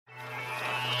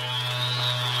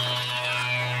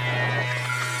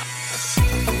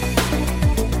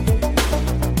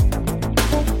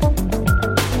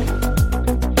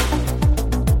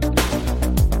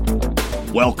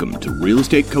Welcome to Real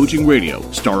Estate Coaching Radio,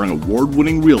 starring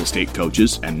award-winning real estate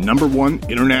coaches and #1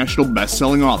 international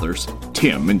best-selling authors,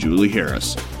 Tim and Julie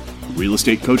Harris. Real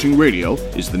Estate Coaching Radio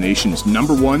is the nation's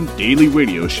 #1 daily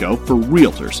radio show for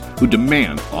realtors who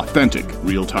demand authentic,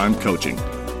 real-time coaching.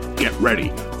 Get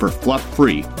ready for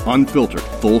fluff-free, unfiltered,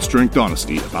 full-strength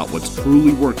honesty about what's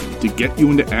truly working to get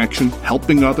you into action,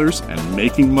 helping others, and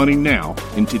making money now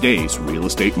in today's real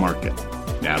estate market.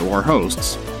 Now to our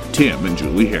hosts, Tim and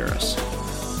Julie Harris.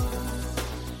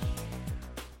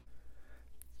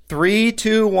 3,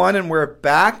 2, 1, and we're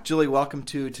back. Julie, welcome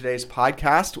to today's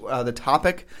podcast. The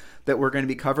topic that we're going to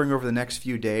be covering over the next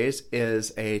few days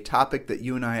is a topic that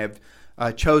you and I have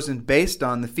chosen based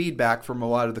on the feedback from a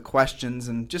lot of the questions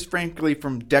and just frankly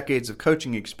from decades of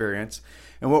coaching experience.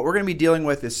 And what we're going to be dealing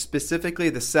with is specifically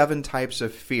the 7 types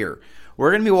of fear.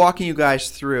 We're going to be walking you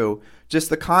guys through just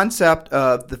the concept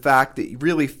of the fact that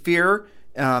really fear,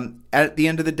 at the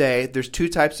end of the day, there's 2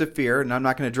 types of fear, and I'm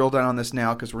not going to drill down on this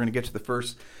now because we're going to get to the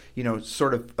first,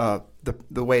 sort of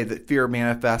the way that fear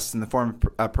manifests in the form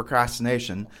of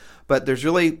procrastination. But there's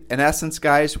really, in essence,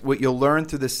 guys, what you'll learn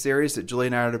through this series that Julie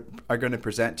and I are going to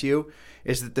present to you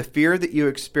is that the fear that you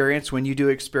experience when you do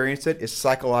experience it is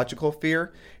psychological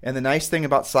fear. And the nice thing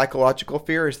about psychological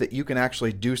fear is that you can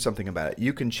actually do something about it.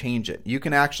 You can change it. You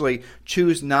can actually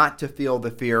choose not to feel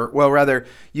the fear. Well, rather,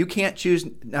 you can't choose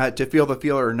to feel the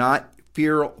fear or not.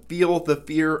 Feel the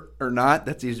fear or not.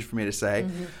 That's easy for me to say.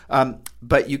 Mm-hmm.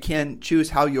 But you can choose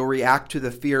how you'll react to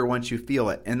the fear once you feel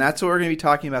it. And that's what we're going to be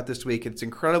talking about this week. It's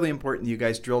incredibly important that you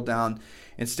guys drill down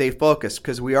and stay focused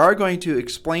because we are going to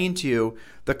explain to you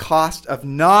the cost of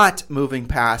not moving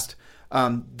past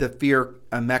the fear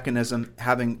mechanism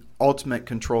having ultimate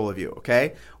control of you,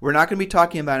 okay? We're not going to be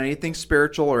talking about anything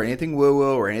spiritual or anything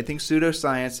woo-woo or anything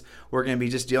pseudoscience. We're going to be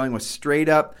just dealing with straight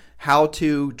up how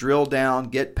to drill down,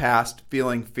 get past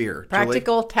feeling fear.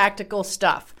 Practical, tactical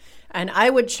stuff. And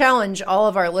I would challenge all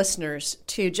of our listeners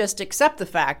to just accept the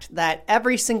fact that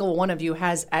every single one of you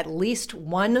has at least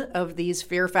one of these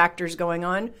fear factors going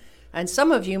on. And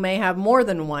some of you may have more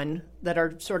than one that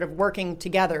are sort of working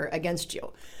together against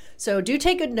you. So do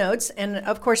take good notes. And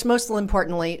of course, most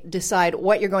importantly, decide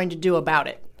what you're going to do about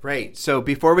it. Right. So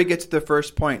before we get to the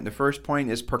first point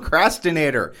is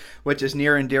procrastinator, which is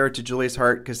near and dear to Julie's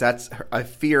heart because that's a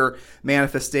fear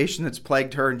manifestation that's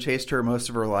plagued her and chased her most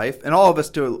of her life, and all of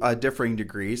us to differing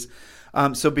degrees.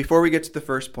 So before we get to the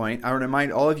first point, I want to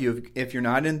remind all of you, if you're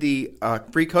not in the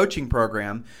free coaching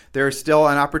program, there is still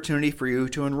an opportunity for you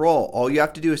to enroll. All you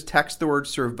have to do is text the word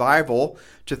survival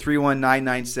to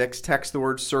 31996. Text the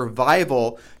word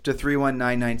survival to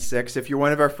 31996. If you're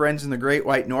one of our friends in the Great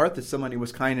White North, as someone who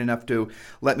was kind enough to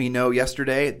let me know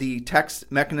yesterday, the text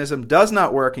mechanism does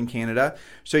not work in Canada,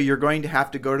 so you're going to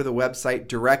have to go to the website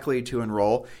directly to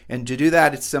enroll. And to do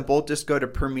that, it's simple. Just go to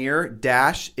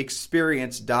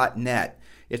premier-experience.net.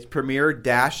 It's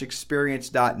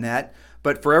premier-experience.net.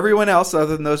 But for everyone else,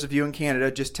 other than those of you in Canada,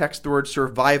 just text the word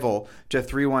survival to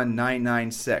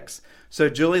 31996. So,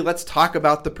 Julie, let's talk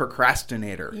about the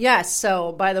procrastinator. Yes.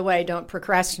 So, by the way, don't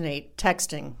procrastinate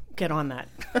texting. Get on that.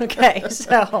 Okay.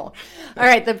 So, all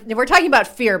right. We're talking about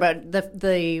fear, but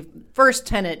the first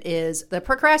tenet is the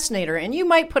procrastinator. And you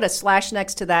might put a slash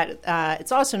next to that.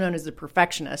 It's also known as the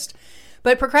perfectionist.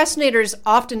 But procrastinators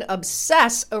often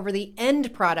obsess over the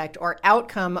end product or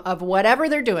outcome of whatever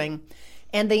they're doing,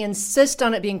 and they insist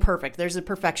on it being perfect. There's a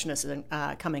perfectionist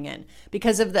coming in.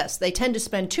 Because of this, they tend to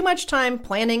spend too much time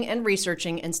planning and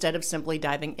researching instead of simply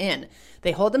diving in.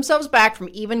 They hold themselves back from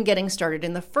even getting started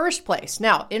in the first place.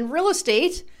 Now, in real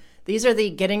estate, these are the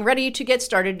getting ready to get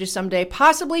started to someday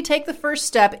possibly take the first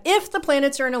step if the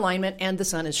planets are in alignment and the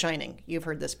sun is shining. You've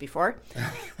heard this before,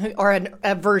 or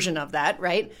a version of that,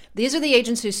 right? These are the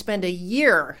agents who spend a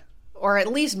year or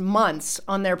at least months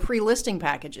on their pre-listing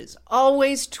packages,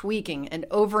 always tweaking and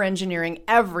over-engineering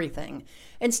everything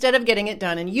instead of getting it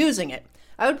done and using it.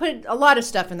 I would put a lot of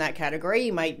stuff in that category.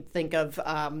 You might think of,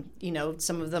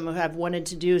 some of them have wanted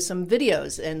to do some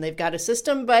videos and they've got a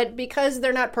system, but because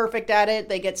they're not perfect at it,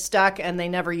 they get stuck and they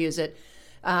never use it.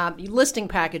 Listing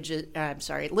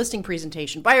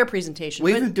presentation, buyer presentation.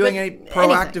 We've been doing a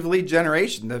proactive lead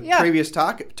generation, previous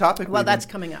topic. Well, that's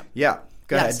coming up. Yeah.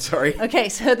 Go ahead. Sorry. Okay.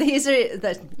 So these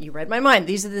are, you read my mind.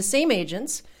 These are the same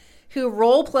agents who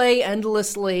role play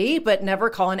endlessly, but never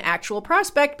call an actual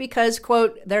prospect because,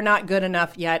 quote, they're not good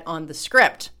enough yet on the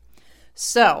script.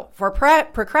 So for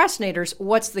procrastinators,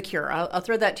 what's the cure? I'll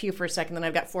throw that to you for a second. Then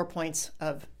I've got 4 points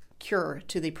of cure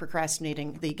to the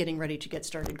procrastinating, the getting ready to get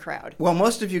started crowd? Well,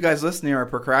 most of you guys listening are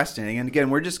procrastinating. And again,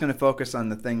 we're just going to focus on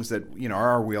the things that, are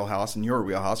our wheelhouse and your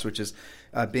wheelhouse, which is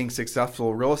being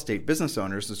successful real estate business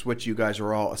owners, is what you guys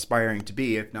are all aspiring to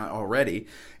be, if not already.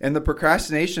 And the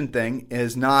procrastination thing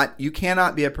is not, you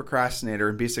cannot be a procrastinator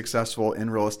and be successful in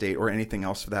real estate or anything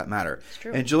else for that matter. It's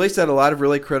true. And Julie said a lot of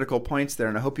really critical points there,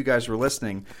 and I hope you guys were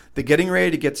listening. The getting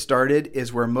ready to get started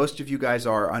is where most of you guys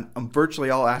are on virtually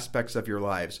all aspects of your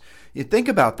lives. You think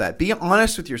about that. Be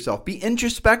honest with yourself. Be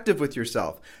introspective with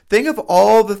yourself. Think of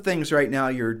all the things right now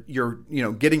you're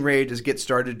getting ready to get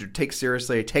started, to take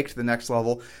seriously, to take to the next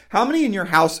level. How many in your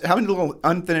house? How many little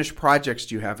unfinished projects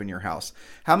do you have in your house?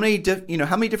 How many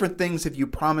how many different things have you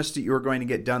promised that you were going to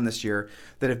get done this year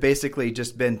that have basically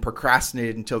just been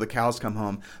procrastinated until the cows come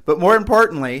home? But more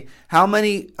importantly, how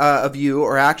many of you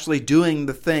are actually doing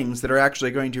the things that are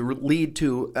actually going to lead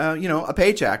to a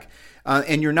paycheck?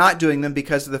 And you're not doing them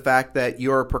because of the fact that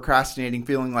you're procrastinating,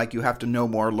 feeling like you have to know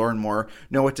more, learn more,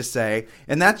 know what to say.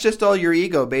 And that's just all your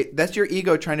ego. That's your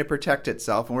ego trying to protect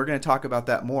itself. And we're going to talk about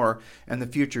that more in the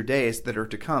future days that are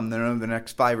to come, over the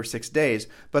next 5 or 6 days.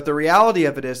 But the reality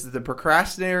of it is that the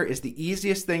procrastinator is the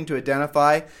easiest thing to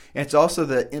identify. And it's also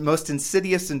the most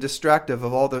insidious and destructive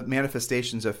of all the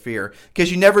manifestations of fear,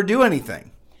 because you never do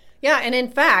anything. Yeah, and in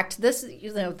fact, this,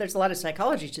 there's a lot of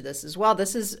psychology to this as well.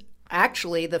 This is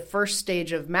actually the first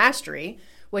stage of mastery,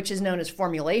 which is known as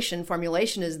formulation.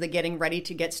 Formulation is the getting ready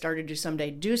to get started to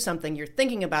someday do something. You're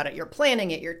thinking about it, you're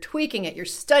planning it, you're tweaking it, you're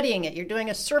studying it, you're doing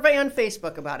a survey on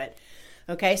Facebook about it.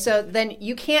 Okay, so then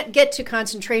you can't get to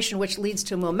concentration, which leads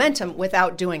to momentum,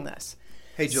 without doing this.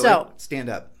 Hey, Julie, stand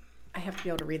up. I have to be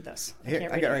able to read this. I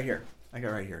got it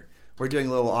right here. We're doing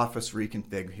a little office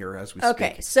reconfig here as we speak.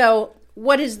 Okay, so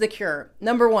what is the cure?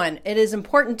 Number one, it is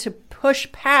important to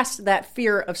push past that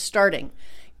fear of starting.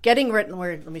 Let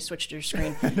me switch to your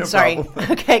screen. No Sorry.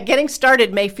 problem. Okay, getting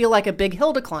started may feel like a big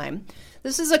hill to climb.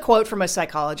 This is a quote from a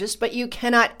psychologist, but you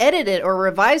cannot edit it or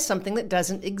revise something that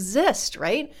doesn't exist,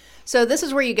 right? So this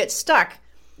is where you get stuck,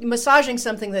 massaging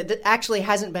something that actually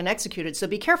hasn't been executed. So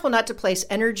be careful not to place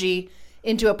energy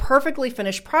into a perfectly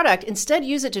finished product. Instead,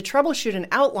 use it to troubleshoot an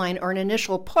outline or an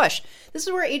initial push. This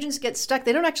is where agents get stuck.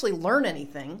 They don't actually learn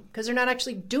anything because they're not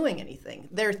actually doing anything.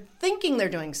 They're thinking they're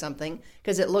doing something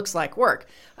because it looks like work.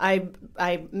 I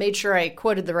made sure I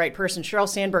quoted the right person. Sheryl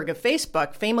Sandberg of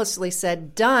Facebook famously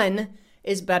said, "Done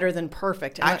is better than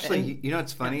perfect." Actually,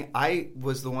 it's funny. Yeah. I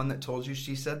was the one that told you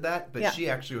she said that, but she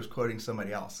actually was quoting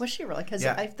somebody else. Was she really? Because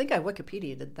I think I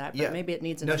Wikipedia did that, but maybe it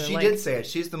needs another link. No, she did say it.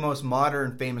 She's the most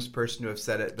modern, famous person to have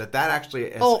said it, but that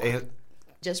actually is...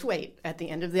 Just wait. At the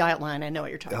end of the outline, I know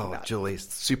what you're talking about. Oh, Julie's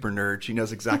super nerd. She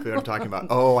knows exactly what I'm talking about.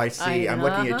 Oh, I see. I'm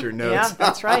looking at your notes. Yeah,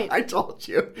 that's right. I told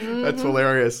you. Mm-hmm. That's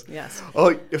hilarious. Yes.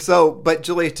 Oh, but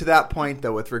Julie, to that point,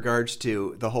 though, with regards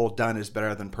to the whole done is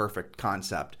better than perfect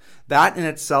concept, that in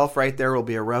itself right there will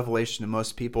be a revelation to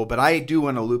most people. But I do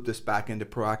want to loop this back into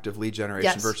proactive lead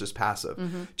generation versus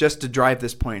passive, just to drive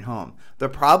this point home. The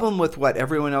problem with what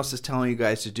everyone else is telling you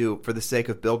guys to do for the sake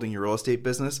of building your real estate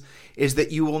business is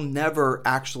that you will never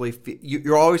actually,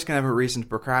 you're always going to have a reason to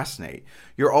procrastinate.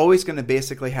 You're always going to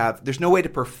basically there's no way to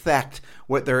perfect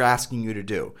what they're asking you to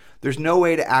do. There's no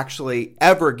way to actually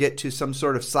ever get to some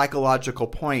sort of psychological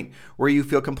point where you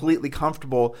feel completely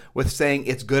comfortable with saying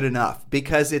it's good enough,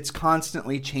 because it's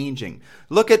constantly changing.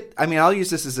 I'll use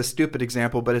this as a stupid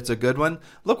example, but it's a good one.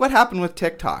 Look what happened with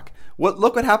TikTok.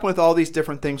 Look what happened with all these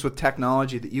different things with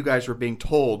technology that you guys were being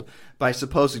told by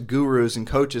supposed gurus and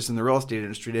coaches in the real estate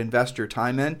industry to invest your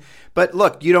time in. But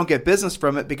look, you don't get business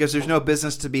from it because there's no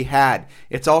business to be had.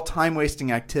 It's all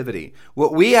time-wasting activity.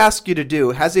 What we ask you to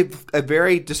do has a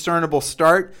very discernible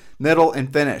start, middle,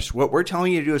 and finish. What we're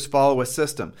telling you to do is follow a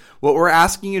system. What we're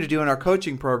asking you to do in our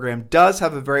coaching program does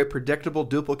have a very predictable,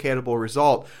 duplicatable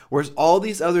result, whereas all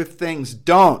these other things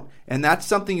don't. And that's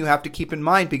something you have to keep in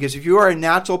mind, because if you are a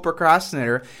natural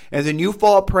procrastinator and then you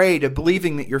fall prey to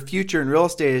believing that your future in real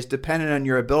estate is dependent on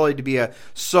your ability to be a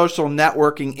social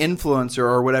networking influencer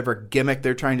or whatever gimmick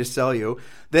they're trying to sell you,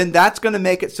 then that's going to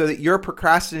make it so that your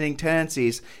procrastinating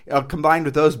tendencies combined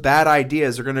with those bad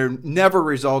ideas are going to never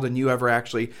result in you ever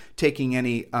actually taking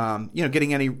any,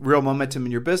 getting any real momentum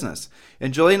in your business.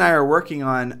 And Julie and I are working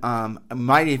on,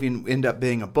 might even end up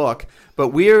being a book, but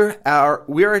we're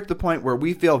at the point where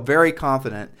we feel very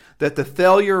confident that the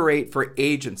failure rate for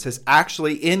agents has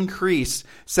actually increased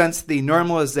since the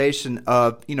normalization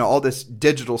of, all this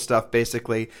digital stuff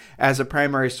basically as a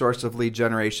primary source of lead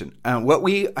generation. What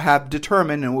we have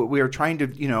determined and what we are trying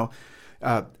to,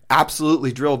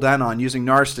 absolutely drill down on using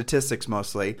NAR statistics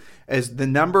mostly is the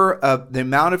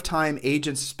amount of time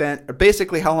agents spent, or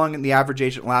basically how long the average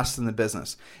agent lasts in the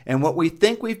business. And what we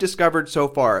think we've discovered so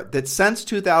far, that since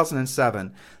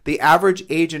 2007, the average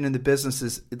agent in the business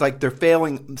is like they're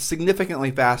failing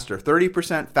significantly faster,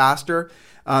 30% faster.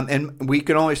 And we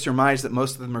can only surmise that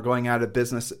most of them are going out of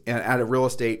business and out of real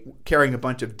estate carrying a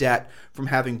bunch of debt from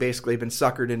having basically been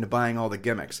suckered into buying all the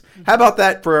gimmicks. How about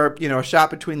that for a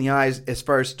shot between the eyes as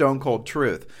far as stone cold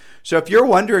truth? So if you're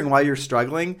wondering why you're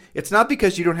struggling, it's not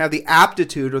because you don't have the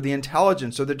aptitude or the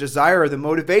intelligence or the desire or the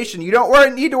motivation. You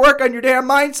don't need to work on your damn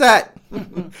mindset.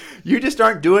 You just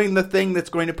aren't doing the thing that's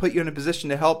going to put you in a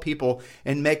position to help people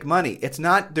and make money.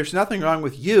 There's nothing wrong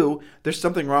with you. There's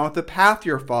something wrong with the path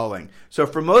you're following. So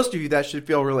for most of you, that should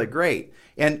feel really great.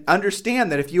 And understand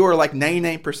that if you are like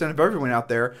 99% of everyone out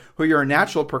there who you're a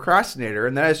natural procrastinator,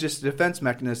 and that is just a defense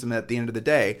mechanism at the end of the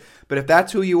day. But if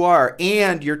that's who you are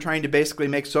and you're trying to basically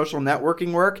make social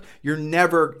networking work,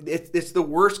 it's the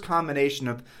worst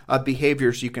combination of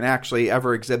behaviors you can actually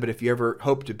ever exhibit if you ever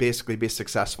hope to basically be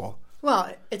successful.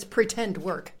 Well, it's pretend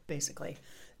work, basically.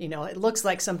 It looks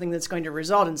like something that's going to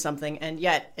result in something, and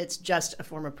yet it's just a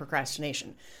form of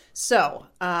procrastination. So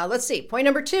let's see. Point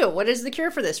number 2. What is the cure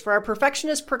for this? For our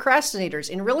perfectionist procrastinators,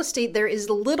 in real estate, there is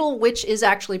little which is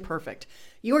actually perfect.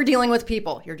 You are dealing with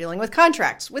people. You're dealing with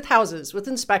contracts, with houses, with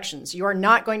inspections. You are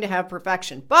not going to have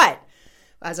perfection. But,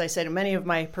 as I say to many of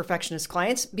my perfectionist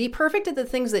clients, be perfect at the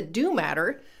things that do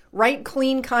matter. Write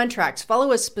clean contracts.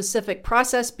 Follow a specific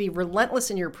process. Be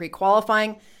relentless in your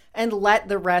pre-qualifying, and let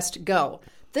the rest go.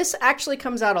 This actually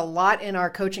comes out a lot in our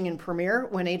coaching in Premier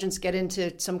when agents get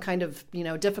into some kind of,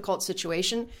 difficult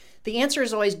situation. The answer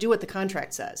is always do what the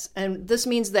contract says. And this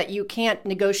means that you can't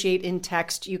negotiate in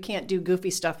text. You can't do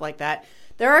goofy stuff like that.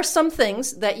 There are some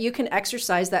things that you can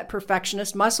exercise that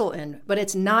perfectionist muscle in, but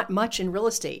it's not much in real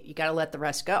estate. You got to let the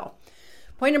rest go.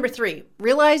 Point number 3,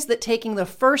 realize that taking the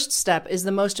first step is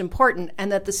the most important and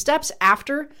that the steps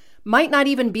after might not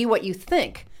even be what you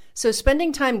think. So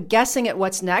spending time guessing at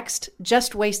what's next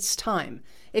just wastes time.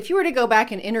 If you were to go back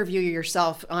and interview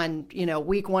yourself on,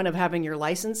 week 1 of having your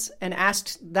license and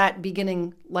asked that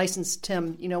beginning licensed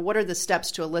Tim, what are the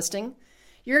steps to a listing?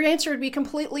 Your answer would be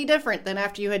completely different than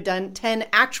after you had done 10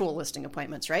 actual listing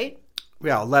appointments, right?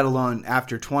 Yeah, let alone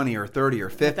after 20 or 30 or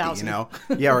 50, 1,000.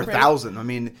 Yeah, or 1,000. I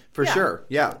mean, for sure.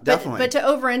 Yeah, definitely. But to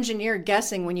over-engineer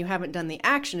guessing when you haven't done the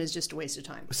action is just a waste of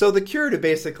time. So the cure to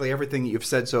basically everything that you've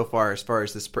said so far as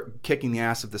this kicking the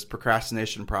ass of this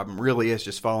procrastination problem really is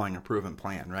just following a proven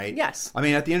plan, right? Yes. I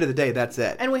mean, at the end of the day, that's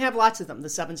it. And we have lots of them. The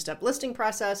 7-step listing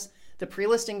process, the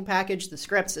pre-listing package, the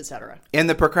scripts, etc. And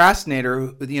the procrastinator,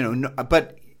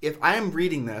 but if I'm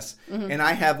reading this and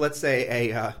I have, let's say,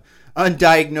 a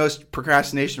undiagnosed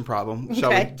procrastination problem, shall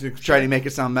we try to make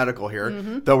it sound medical here,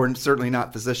 though we're certainly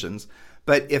not physicians.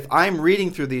 But if I'm reading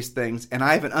through these things and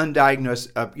I have an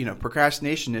undiagnosed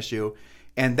procrastination issue,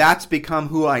 and that's become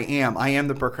who I am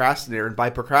the procrastinator. And by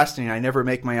procrastinating, I never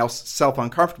make myself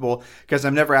uncomfortable because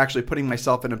I'm never actually putting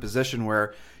myself in a position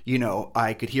where,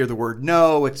 I could hear the word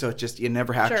no. You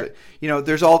never actually,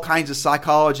 there's all kinds of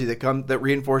psychology that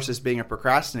reinforces being a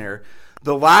procrastinator.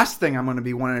 The last thing I'm going to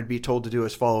be wanting to be told to do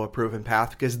is follow a proven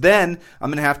path, because then I'm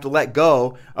going to have to let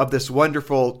go of this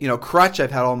wonderful, crutch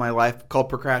I've had all my life called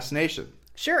procrastination.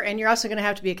 Sure, and you're also going to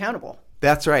have to be accountable.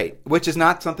 That's right, which is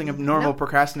not something a normal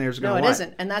procrastinator is going to want. No, it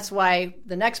isn't, and that's why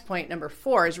the next point, number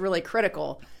 4, is really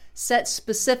critical. Set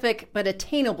specific but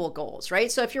attainable goals, right?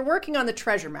 So if you're working on the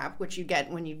treasure map, which you get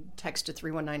when you text to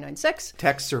 31996.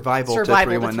 Text survival to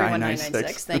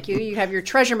 31996. Thank you. You have your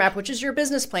treasure map, which is your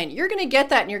business plan. You're going to get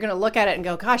that and you're going to look at it and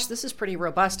go, gosh, this is pretty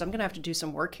robust. I'm going to have to do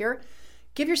some work here.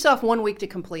 Give yourself 1 week to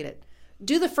complete it.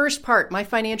 Do the first part, my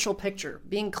financial picture,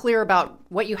 being clear about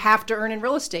what you have to earn in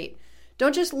real estate.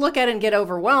 Don't just look at it and get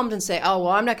overwhelmed and say, oh,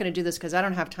 well, I'm not going to do this because I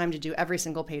don't have time to do every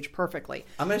single page perfectly.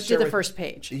 I'm going to do the first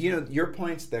page. Your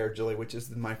points there, Julie, which is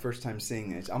my first time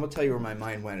seeing this. I'm going to tell you where my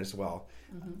mind went as well.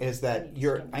 Is that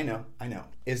I know.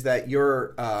 Is that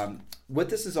what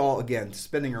this is all, again,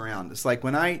 spinning around. It's like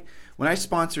when I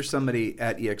sponsor somebody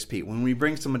at eXp, when we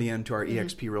bring somebody into our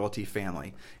eXp Realty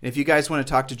family, and if you guys want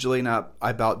to talk to Julie and I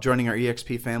about joining our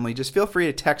eXp family, just feel free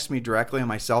to text me directly on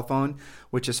my cell phone,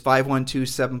 which is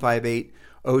 512-758-0206,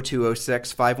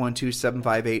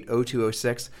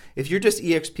 512-758-0206. If you're just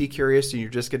eXp curious and you're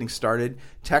just getting started,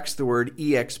 text the word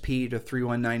eXp to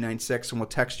 31996 and we'll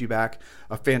text you back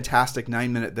a fantastic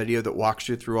 9-minute video that walks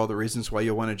you through all the reasons why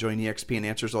you'll want to join eXp and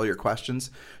answers all your questions.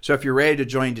 So if you're ready to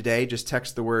join today, just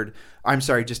text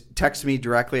me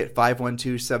directly at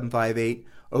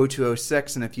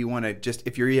 512-758-0206. And if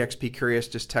you're eXp curious,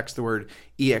 just text the word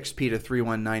eXp to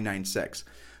 31996.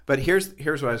 But here's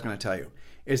what I was going to tell you,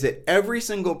 is that every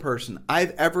single person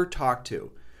I've ever talked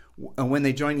to when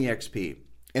they join EXP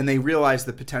and they realize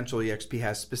the potential EXP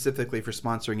has specifically for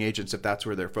sponsoring agents, if that's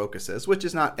where their focus is, which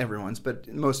is not everyone's, but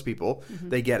most people,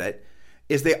 they get it,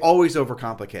 is they always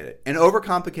overcomplicate it, and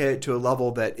overcomplicate it to a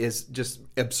level that is just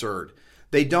absurd.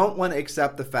 They don't want to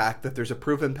accept the fact that there's a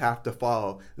proven path to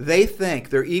follow. They think,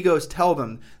 their egos tell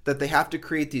them that they have to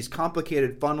create these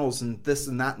complicated funnels and this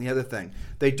and that and the other thing.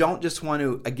 They don't just want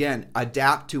to, again,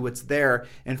 adapt to what's there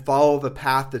and follow the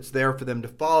path that's there for them to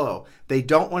follow. They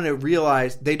don't want to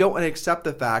realize, they don't want to accept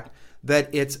the fact that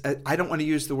it's, I don't want to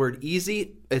use the word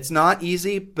easy. It's not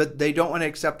easy, but they don't want to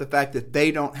accept the fact that they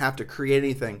don't have to create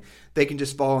anything. They can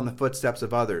just follow in the footsteps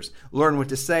of others. Learn what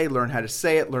to say, learn how to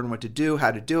say it, learn what to do, how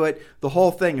to do it. The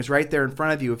whole thing is right there in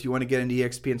front of you if you want to get into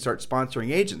EXP and start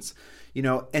sponsoring agents.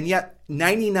 And yet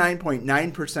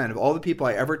 99.9% of all the people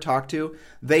I ever talk to,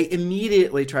 they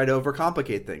immediately try to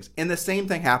overcomplicate things. And the same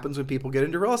thing happens when people get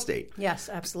into real estate. Yes,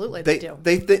 absolutely, they do.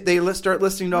 They start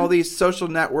listening to all these social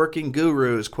networking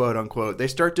gurus, quote unquote. They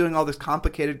start doing all this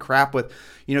complicated crap with,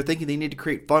 thinking they need to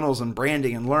create funnels and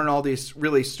branding and learn all these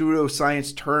really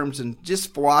pseudoscience terms and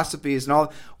just philosophies and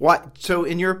all. So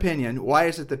in your opinion, why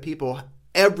is it that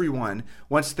everyone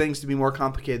wants things to be more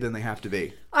complicated than they have to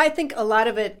be? I think a lot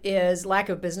of it is lack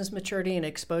of business maturity and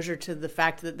exposure to the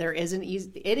fact that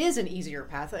it is an easier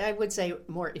path. I would say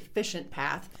more efficient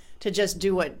path to just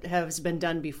do what has been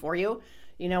done before you.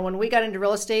 When we got into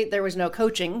real estate, there was no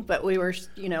coaching, but we were,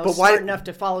 smart enough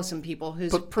to follow some people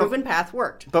whose proven path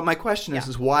worked. But my question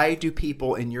is why do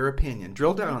people, in your opinion,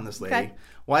 drill down on this lady, okay.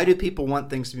 Why do people want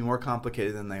things to be more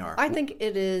complicated than they are? I think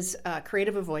it is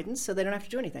creative avoidance, so they don't have to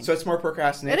do anything. So it's more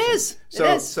procrastination. It is.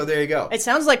 So there you go. It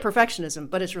sounds like perfectionism,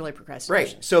 but it's really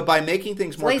procrastination. Right. So by making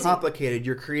things more complicated,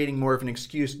 you're creating more of an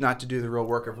excuse not to do the real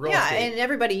work of real estate. Yeah, and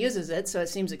everybody uses it, so it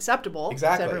seems acceptable to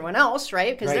Exactly. everyone else,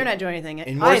 right? Because they're not doing anything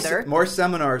and either. More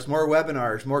seminars, more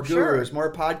webinars, more gurus,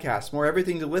 more podcasts, more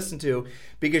everything to listen to,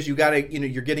 because you got to,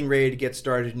 you're getting ready to get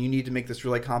started and you need to make this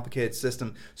really complicated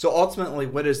system. So ultimately,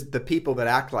 what is the people that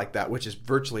act like that, which is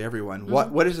virtually everyone,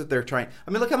 what is it they're trying?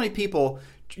 I mean, look how many people,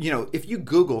 if you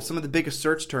Google, some of the biggest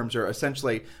search terms are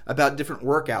essentially about different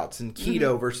workouts and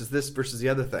keto versus this versus the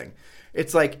other thing.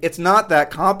 It's like, it's not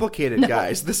that complicated,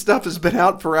 guys. This stuff has been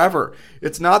out forever.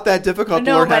 It's not that difficult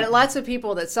to learn. No, but lots of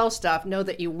people that sell stuff know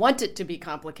that you want it to be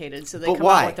complicated, so they come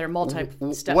out with their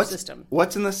multi-step system.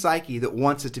 What's in the psyche that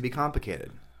wants it to be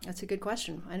complicated? That's a good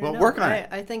question. I don't know. Work on it.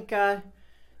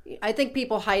 I think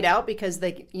people hide out because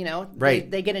they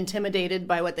get intimidated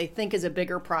by what they think is a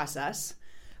bigger process.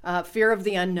 Fear of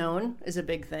the unknown is a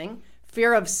big thing.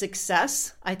 Fear of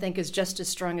success, I think, is just as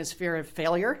strong as fear of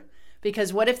failure.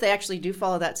 Because what if they actually do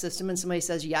follow that system and somebody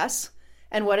says yes?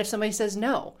 And what if somebody says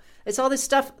no? It's all this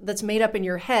stuff that's made up in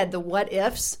your head, the what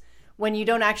ifs, when you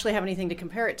don't actually have anything to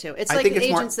compare it to. It's like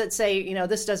agents that say,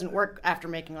 this doesn't work after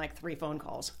making like 3 phone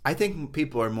calls. I think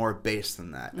people are more based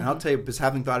than that. And I'll tell you, because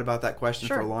having thought about that question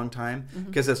for a long time,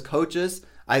 because as coaches,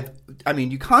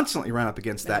 you constantly run up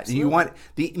against that. Absolutely. And you want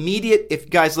the immediate, if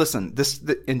guys listen,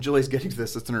 and Julie's getting to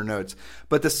this, it's in her notes,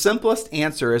 but the simplest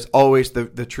answer is always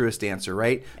the truest answer,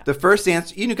 right? Yeah. The first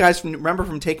answer, guys remember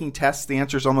from taking tests, the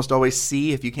answer is almost always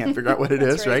C if you can't figure out what it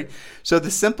is, right? So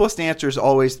the simplest answer is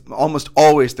almost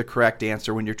always the correct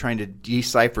answer when you're trying to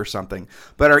decipher something.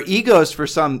 But our egos, for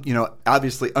some,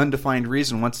 obviously undefined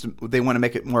reason, they want to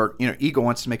make it more, ego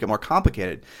wants to make it more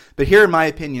complicated. But here, in my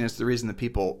opinion, is the reason that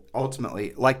people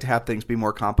ultimately like to have things be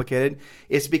more complicated.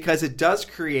 It's because it does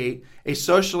create a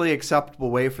socially acceptable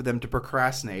way for them to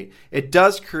procrastinate. It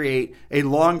does create a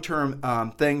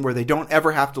long-term thing where they don't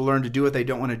ever have to learn to do what they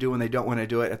don't want to do when they don't want to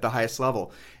do it at the highest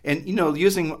level. And,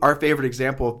 using our favorite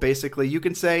example, basically, you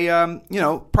can say,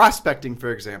 prospecting,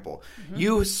 for example.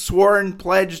 You swore and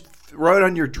pledged, wrote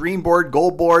on your dream board,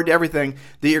 goal board, everything,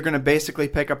 that you're going to basically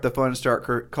pick up the phone and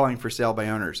start calling for sale by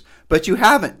owners. But you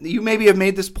haven't. You maybe have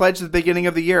made this pledge at the beginning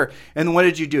of the year. And what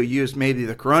did you do? You used maybe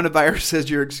the coronavirus as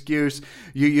your excuse.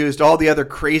 You used all the other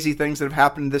crazy things that have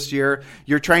happened this year.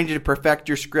 You're trying to perfect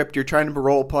your script. You're trying to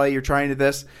role play. You're trying to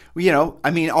this.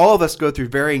 All of us go through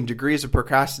varying degrees of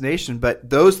procrastination, but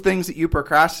those things that you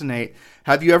procrastinate,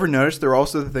 have you ever noticed they're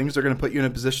also the things that are going to put you in a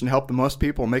position to help the most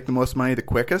people and make the most money the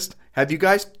quickest? Have you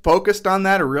guys focused focused on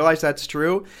that or realize that's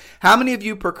true? How many of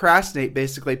you procrastinate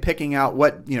basically picking out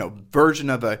what,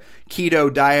 version of a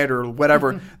keto diet or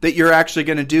whatever that you're actually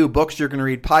going to do, books you're going to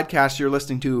read, podcasts you're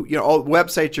listening to, all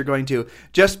websites you're going to,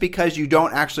 just because you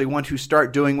don't actually want to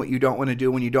start doing what you don't want to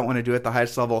do when you don't want to do it at the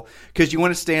highest level, because you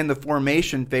want to stay in the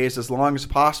formation phase as long as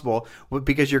possible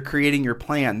because you're creating your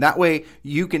plan. That way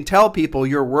you can tell people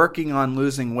you're working on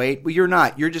losing weight. Well, you're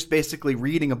not. You're just basically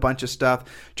reading a bunch of stuff,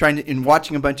 and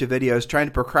watching a bunch of videos, trying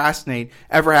to procrastinate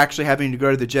ever actually having to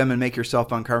go to the gym and make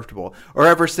yourself uncomfortable, or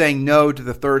ever saying no to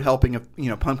the third helping of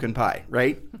pumpkin pie,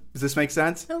 right? Does this make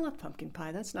sense? I love pumpkin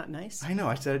pie. That's not nice. I know.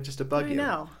 I said it just to bug you. I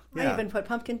know. Yeah. I even put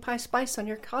pumpkin pie spice on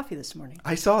your coffee this morning.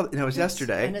 I saw it. It was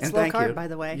yesterday. And it's and low thank carb, you. by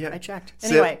the way. Yeah. I checked. So,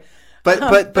 Anyway.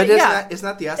 But yeah, isn't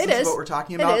that the essence of what we're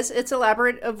talking about? It is. It's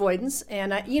elaborate avoidance.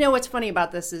 And what's funny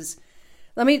about this is,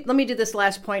 let me do this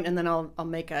last point, and then I'll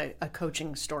make a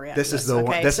coaching story out of this. This is the one.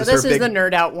 Okay? This so is this her is big... the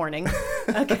nerd out warning.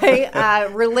 Okay,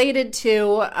 related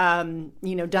to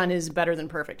done is better than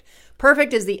perfect.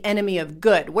 Perfect is the enemy of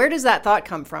good. Where does that thought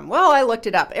come from? Well, I looked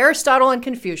it up. Aristotle and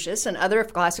Confucius and other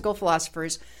classical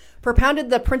philosophers propounded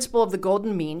the principle of the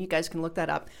golden mean. You guys can look that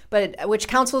up, which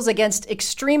counsels against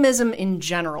extremism in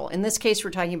general. In this case, we're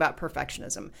talking about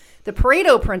perfectionism. The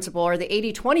Pareto principle, or the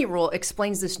 80-20 rule,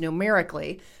 explains this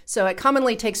numerically. So it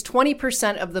commonly takes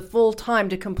 20% of the full time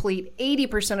to complete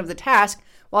 80% of the task,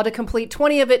 while to complete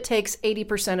 20 of it takes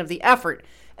 80% of the effort.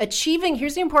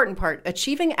 Here's the important part,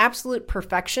 achieving absolute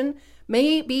perfection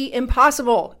may be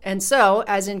impossible. And so,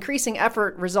 as increasing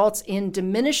effort results in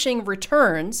diminishing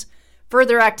returns,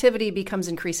 further activity becomes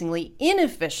increasingly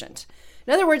inefficient.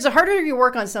 In other words, the harder you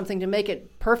work on something to make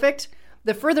it perfect,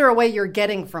 the further away you're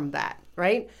getting from that,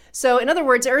 right? So in other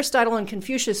words, Aristotle and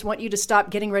Confucius want you to stop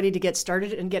getting ready to get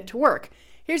started and get to work.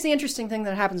 Here's the interesting thing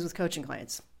that happens with coaching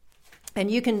clients. And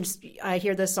I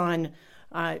hear this on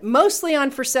mostly on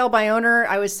for sale by owner,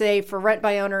 I would say for rent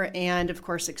by owner, and of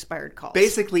course expired calls.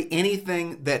 Basically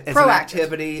anything that is an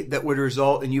activity that would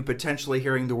result in you potentially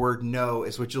hearing the word no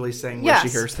is what Julie's saying when she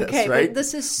hears this, okay, right? But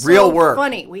this is so real work.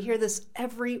 Funny. We hear this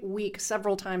every week,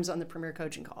 several times on the Premier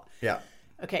Coaching Call. Yeah.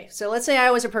 Okay, so let's say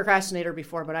I was a procrastinator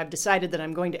before, but I've decided that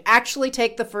I'm going to actually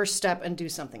take the first step and do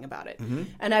something about it. Mm-hmm.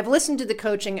 And I've listened to the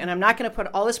coaching, and I'm not going to put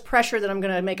all this pressure that I'm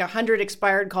going to make 100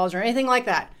 expired calls or anything like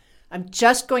that. I'm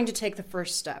just going to take the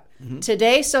first step. Mm-hmm.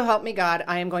 Today, so help me God,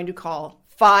 I am going to call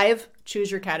 5, choose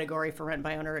your category for rent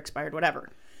by owner, expired, whatever.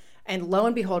 And lo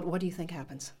and behold, what do you think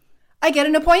happens? I get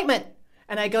an appointment.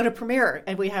 And I go to Premier,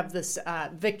 and we have this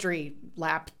victory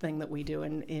lap thing that we do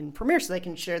in Premier so they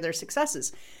can share their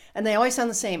successes. And they always sound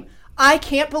the same. I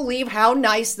can't believe how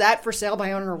nice that for sale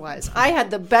by owner was. I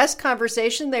had the best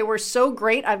conversation. They were so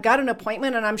great. I've got an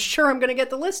appointment, and I'm sure I'm going to get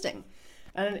the listing.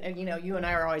 And you and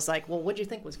I are always like, well, what do you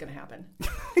think was going to happen?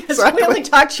 Because we only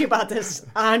talk to you about this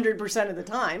 100% of the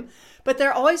time. But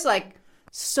they're always like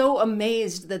so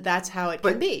amazed that that's how it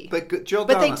can be. But drill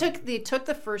down. But they took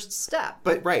the first step.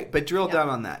 But drill down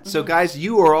on that. Mm-hmm. So guys,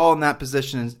 you are all in that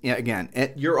position. Again,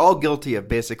 you're all guilty of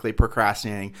basically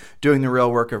procrastinating, doing the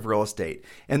real work of real estate.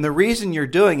 And the reason you're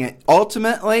doing it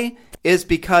ultimately is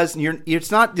because it's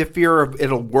not the fear of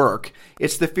it'll work.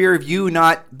 It's the fear of you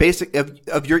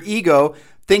of your ego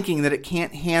thinking that it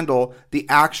can't handle the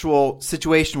actual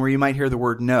situation where you might hear the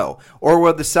word no, or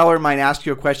where the seller might ask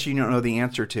you a question you don't know the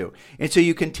answer to. And so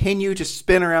you continue to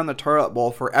spin around the toilet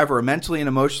bowl forever, mentally and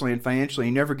emotionally and financially.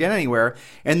 You never get anywhere.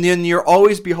 And then you're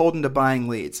always beholden to buying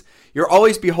leads. You're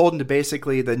always beholden to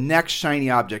basically the next shiny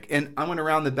object. And I'm going to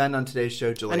round the bend on today's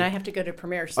show, Julie. And I have to go to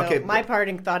Premier. So my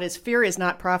parting thought is fear is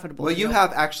not profitable. Well, you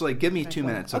have actually, give me 2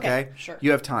 minutes, okay? Sure.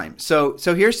 You have time. So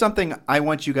here's something I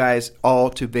want you guys all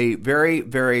to be very,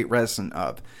 very reticent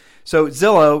of. So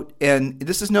Zillow, and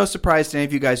this is no surprise to any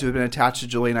of you guys who have been attached to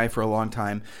Julie and I for a long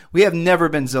time, we have never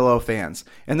been Zillow fans.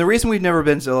 And the reason we've never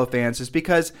been Zillow fans is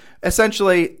because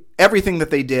essentially everything that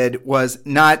they did was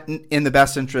not in the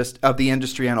best interest of the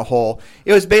industry on a whole.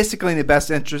 It was basically in the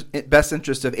best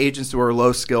interest of agents who were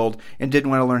low skilled and didn't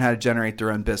want to learn how to generate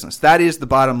their own business. That is the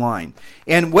bottom line.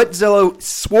 And what Zillow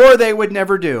swore they would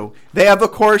never do, they have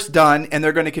of course done, and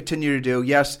they're going to continue to do.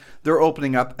 Yes, they're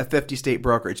opening up a 50-state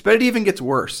brokerage, but it even gets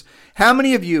worse. How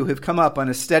many of you have come up on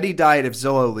a steady diet of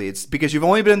Zillow leads because you've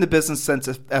only been in the business since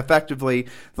effectively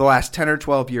the last 10 or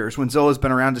 12 years when Zillow's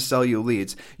been around to sell you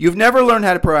leads? You've never learned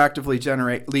how to proactively effectively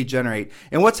lead generate.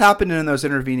 And what's happened in those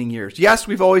intervening years? Yes,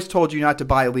 we've always told you not to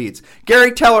buy leads.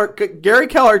 Gary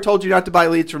Keller told you not to buy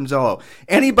leads from Zillow.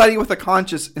 Anybody with a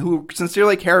conscience who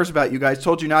sincerely cares about you guys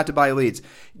told you not to buy leads,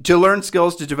 to learn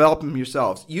skills, to develop them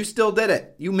yourselves. You still did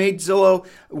it. You made Zillow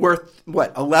worth,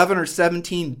 11 or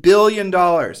 $17 billion.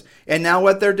 And now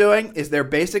what they're doing is they're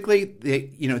basically,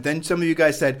 then some of you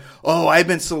guys said, oh, I've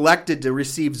been selected to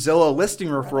receive Zillow listing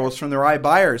referrals from their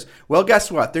iBuyers. Well,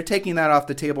 guess what? They're taking that off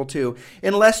the table too,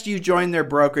 unless you join their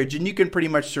brokerage, and you can pretty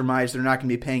much surmise they're not going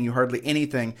to be paying you hardly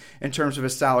anything in terms of a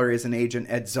salary as an agent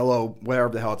at Zillow, whatever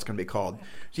the hell it's going to be called.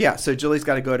 Yeah, so Julie's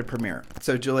got to go to Premier.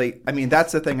 So Julie,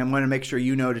 that's the thing I'm going to make sure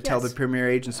you know to tell the Premier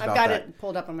agents about that. I've got it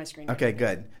pulled up on my screen. Okay,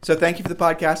 good. So thank you for the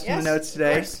podcast and the notes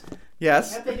today.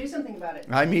 Yes. I have to do something about it.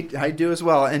 I do as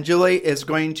well. And Julie is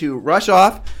going to rush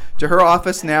off to her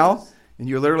office now, and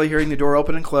you're literally hearing the door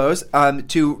open and close,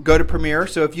 to go to Premier.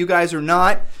 So if you guys are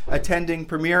not attending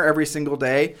Premier every single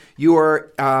day, you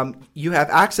have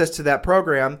access to that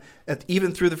program,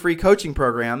 even through the free coaching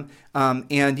program.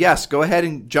 And yes, go ahead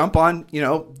and jump on,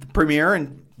 Premier,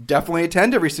 and definitely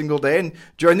attend every single day and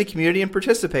join the community and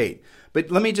participate. But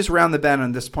let me just round the bend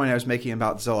on this point I was making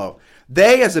about Zillow.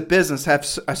 They, as a business, have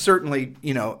certainly,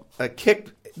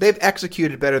 they've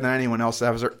executed better than anyone else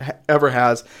ever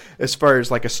has, as far as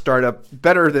like a startup,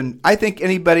 better than I think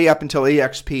anybody up until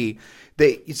EXP.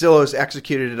 Zillow has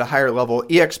executed at a higher level.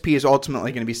 EXP is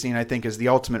ultimately going to be seen, I think, as the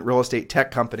ultimate real estate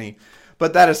tech company.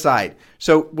 But that aside,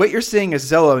 so what you're seeing is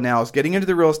Zillow now is getting into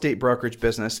the real estate brokerage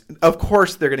business. Of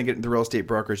course, they're going to get into the real estate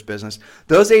brokerage business.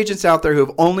 Those agents out there who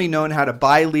have only known how to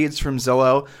buy leads from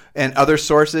Zillow and other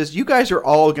sources, you guys are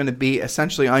all going to be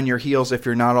essentially on your heels if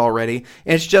you're not already.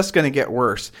 And it's just going to get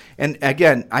worse. And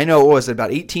again, I know it was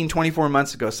about 18, 24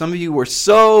 months ago. Some of you were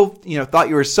thought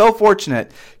you were so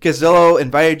fortunate because Zillow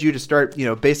invited you to start,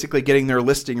 basically getting their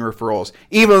listing referrals,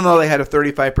 even though they had a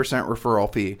 35%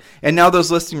 referral fee. And now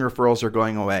those listing referrals are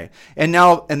going away. And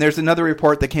there's another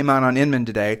report that came out on Inman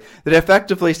today that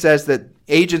effectively says that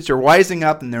agents are wising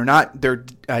up and they're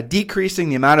decreasing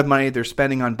the amount of money they're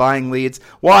spending on buying leads.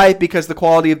 Why? Because the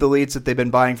quality of the leads that they've been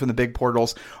buying from the big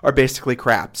portals are basically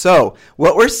crap. So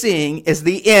what we're seeing is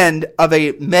the end of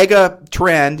a mega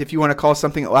trend, if you want to call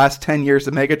something that lasts 10 years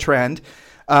a mega trend,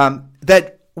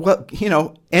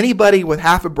 anybody with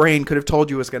half a brain could have told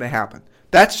you was going to happen.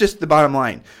 That's just the bottom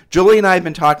line. Julie and I have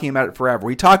been talking about it forever.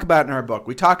 We talk about it in our book.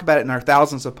 We talk about it in our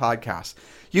thousands of podcasts.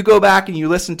 You go back and you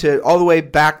listen to all the way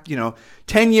back,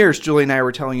 10 years, Julie and I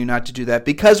were telling you not to do that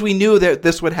because we knew that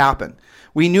this would happen.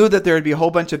 We knew that there would be a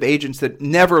whole bunch of agents that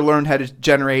never learned how to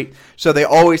generate, so they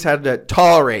always had to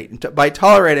tolerate. And by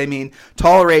tolerate, I mean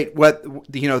tolerate whether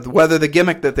the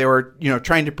gimmick that they were,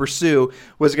 trying to pursue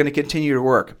was going to continue to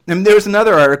work. And there was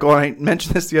another article, and I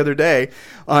mentioned this the other day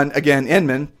on, again,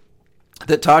 Inman,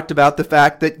 that talked about the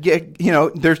fact that,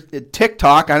 there's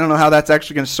TikTok. I don't know how that's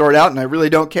actually going to sort out, and I really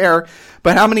don't care.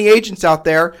 But how many agents out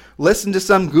there listen to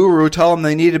some guru tell them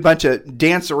they need a bunch of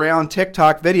dance around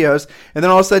TikTok videos, and then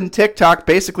all of a sudden TikTok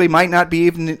basically might not be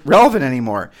even relevant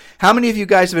anymore? How many of you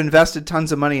guys have invested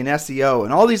tons of money in SEO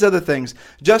and all these other things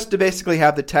just to basically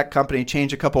have the tech company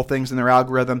change a couple things in their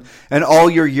algorithm, and all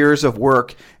your years of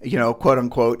work, quote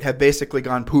unquote, have basically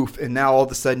gone poof, and now all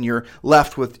of a sudden you're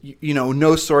left with,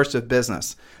 no source of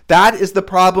business? That is the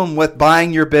problem with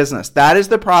buying your business. That is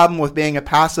the problem with being a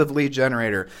passive lead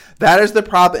generator. That is the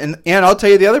problem. And I'll tell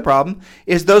you the other problem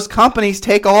is those companies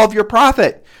take all of your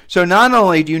profit. So not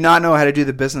only do you not know how to do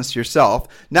the business yourself,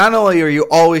 not only are you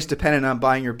always dependent on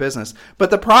buying your business, but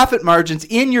the profit margins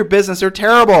in your business are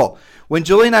terrible. When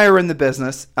Julie and I were in the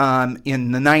business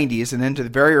in the 90s and into the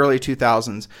very early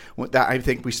 2000s, I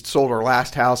think we sold our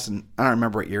last house in, I don't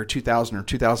remember what year, 2000 or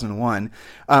 2001,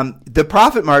 the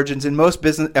profit margins in most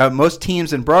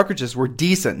teams and brokerages were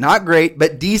decent. Not great,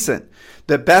 but decent.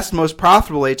 The best, most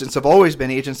profitable agents have always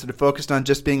been agents that have focused on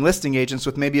just being listing agents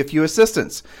with maybe a few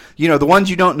assistants. The ones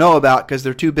you don't know about because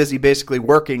they're too busy basically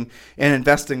working and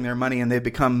investing their money, and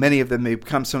many of them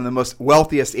become some of the most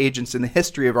wealthiest agents in the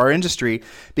history of our industry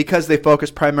because they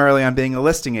focus primarily on being a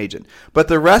listing agent. But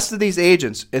the rest of these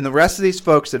agents and the rest of these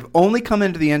folks that have only come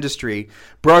into the industry,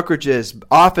 brokerages,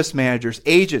 office managers,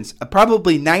 agents,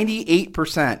 probably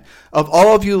 98% of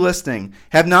all of you listening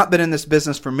have not been in this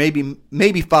business for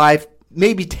maybe 5,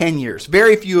 maybe 10 years.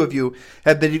 Very few of you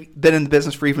have been in the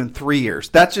business for even 3 years.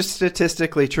 That's just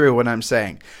statistically true what I'm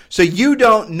saying. So you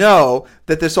don't know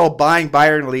that this whole buying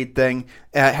buyer lead thing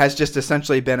has just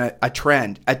essentially been a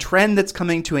trend that's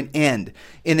coming to an end.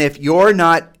 And if you're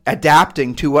not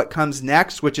adapting to what comes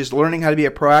next, which is learning how to be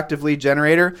a proactive lead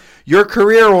generator, your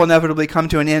career will inevitably come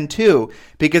to an end too.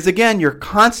 Because again, you're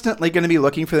constantly going to be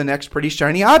looking for the next pretty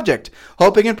shiny object,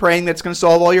 hoping and praying that's going to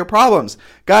solve all your problems.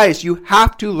 Guys, you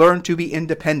have to learn to be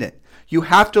independent. You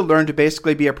have to learn to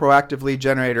basically be a proactive lead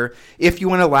generator if you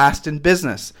want to last in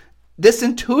business. This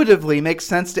intuitively makes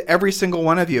sense to every single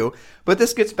one of you, but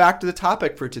this gets back to the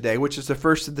topic for today, which is the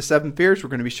first of the 7 fears we're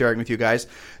going to be sharing with you guys,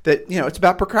 that, it's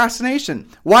about procrastination.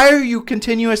 Why are you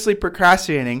continuously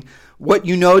procrastinating what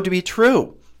you know to be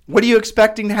true? What are you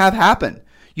expecting to have happen?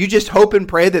 You just hope and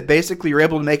pray that basically you're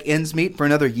able to make ends meet for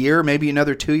another year, maybe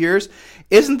another 2 years.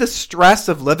 Isn't the stress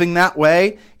of living that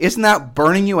way, isn't that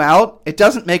burning you out? It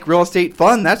doesn't make real estate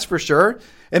fun, that's for sure.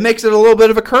 It makes it a little bit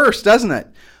of a curse, doesn't it?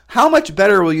 How much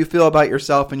better will you feel about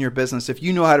yourself and your business if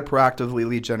you know how to proactively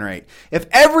lead generate? If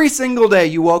every single day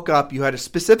you woke up, you had a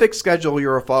specific schedule you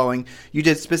were following, you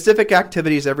did specific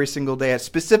activities every single day at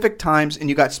specific times, and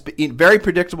you got very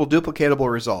predictable,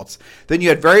 duplicatable results. Then you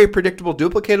had very predictable,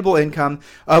 duplicatable income,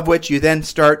 of which you then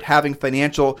start having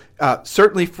financial,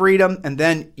 certainly freedom, and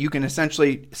then you can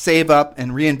essentially save up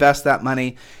and reinvest that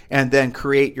money and then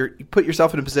put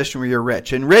yourself in a position where you're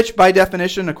rich. And rich, by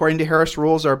definition, according to Harris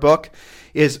Rules, our book,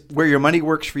 is where your money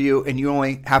works for you and you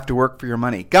only have to work for your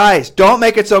money. Guys, don't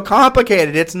make it so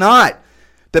complicated. It's not.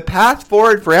 The path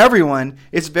forward for everyone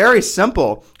is very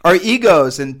simple. Our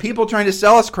egos and people trying to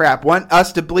sell us crap want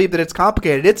us to believe that it's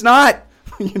complicated. It's not.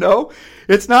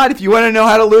 It's not. If you want to know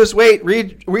how to lose weight,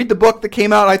 read the book that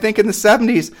came out, I think, in the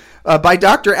 70s by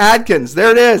Dr. Adkins.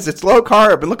 There it is. It's low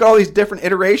carb. And look at all these different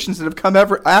iterations that have come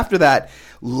after that.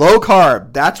 Low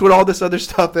carb. That's what all this other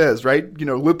stuff is, right?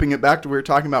 Looping it back to where we were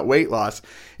talking about weight loss.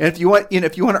 And if you want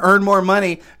to earn more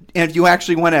money, and if you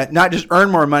actually want to not just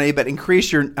earn more money, but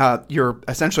increase your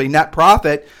essentially net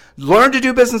profit, learn to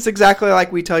do business exactly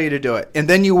like we tell you to do it. And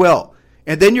then you will.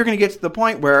 And then you're going to get to the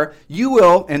point where you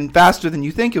will, and faster than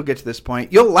you think you'll get to this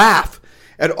point, you'll laugh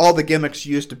at all the gimmicks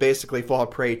you used to basically fall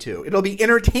prey to. It'll be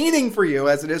entertaining for you,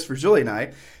 as it is for Julie and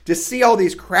I, to see all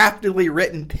these craftily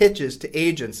written pitches to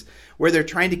agents where they're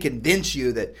trying to convince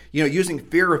you that, using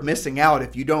fear of missing out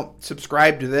if you don't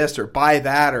subscribe to this or buy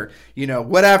that or,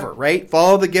 whatever, right?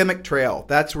 Follow the gimmick trail.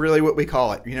 That's really what we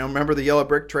call it. Remember the yellow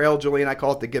brick trail? Julie and I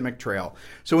call it the gimmick trail.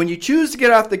 So when you choose to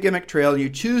get off the gimmick trail and you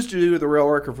choose to do the real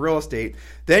work of real estate,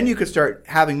 then you can start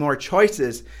having more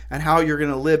choices on how you're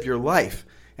going to live your life.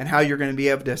 And how you're going to be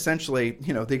able to essentially,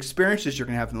 the experiences you're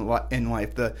going to have in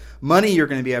life, the money you're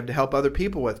going to be able to help other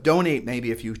people with, donate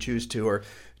maybe if you choose to, or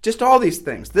just all these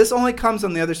things. This only comes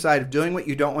on the other side of doing what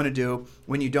you don't want to do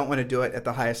when you don't want to do it at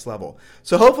the highest level.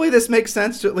 So hopefully this makes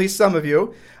sense to at least some of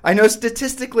you. I know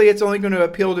statistically it's only going to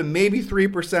appeal to maybe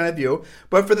 3% of you,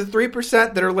 but for the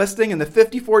 3% that are listening in the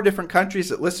 54 different countries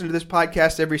that listen to this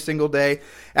podcast every single day,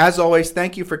 as always,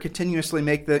 thank you for continuously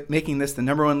making this the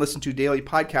number one listened to daily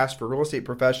podcast for real estate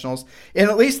professionals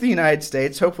in at least the United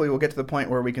States. Hopefully we'll get to the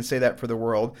point where we can say that for the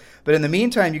world. But in the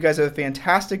meantime, you guys have a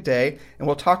fantastic day, and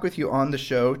we'll talk with you on the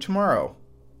show tomorrow.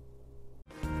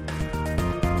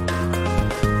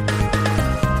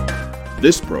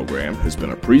 This program has been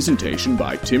a presentation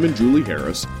by Tim and Julie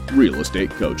Harris, Real Estate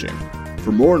Coaching.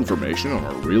 For more information on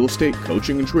our real estate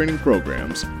coaching and training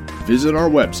programs, visit our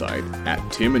website at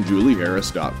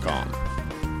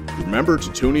timandjulieharris.com. Remember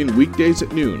to tune in weekdays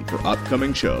at noon for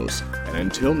upcoming shows, and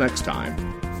until next time,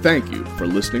 thank you for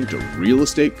listening to Real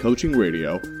Estate Coaching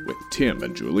Radio with Tim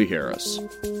and Julie Harris.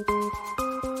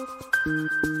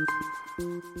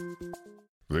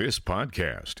 This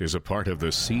podcast is a part of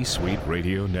the C-Suite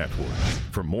Radio Network.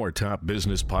 For more top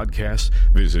business podcasts,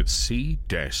 visit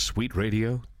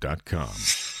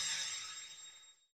c-suiteradio.com.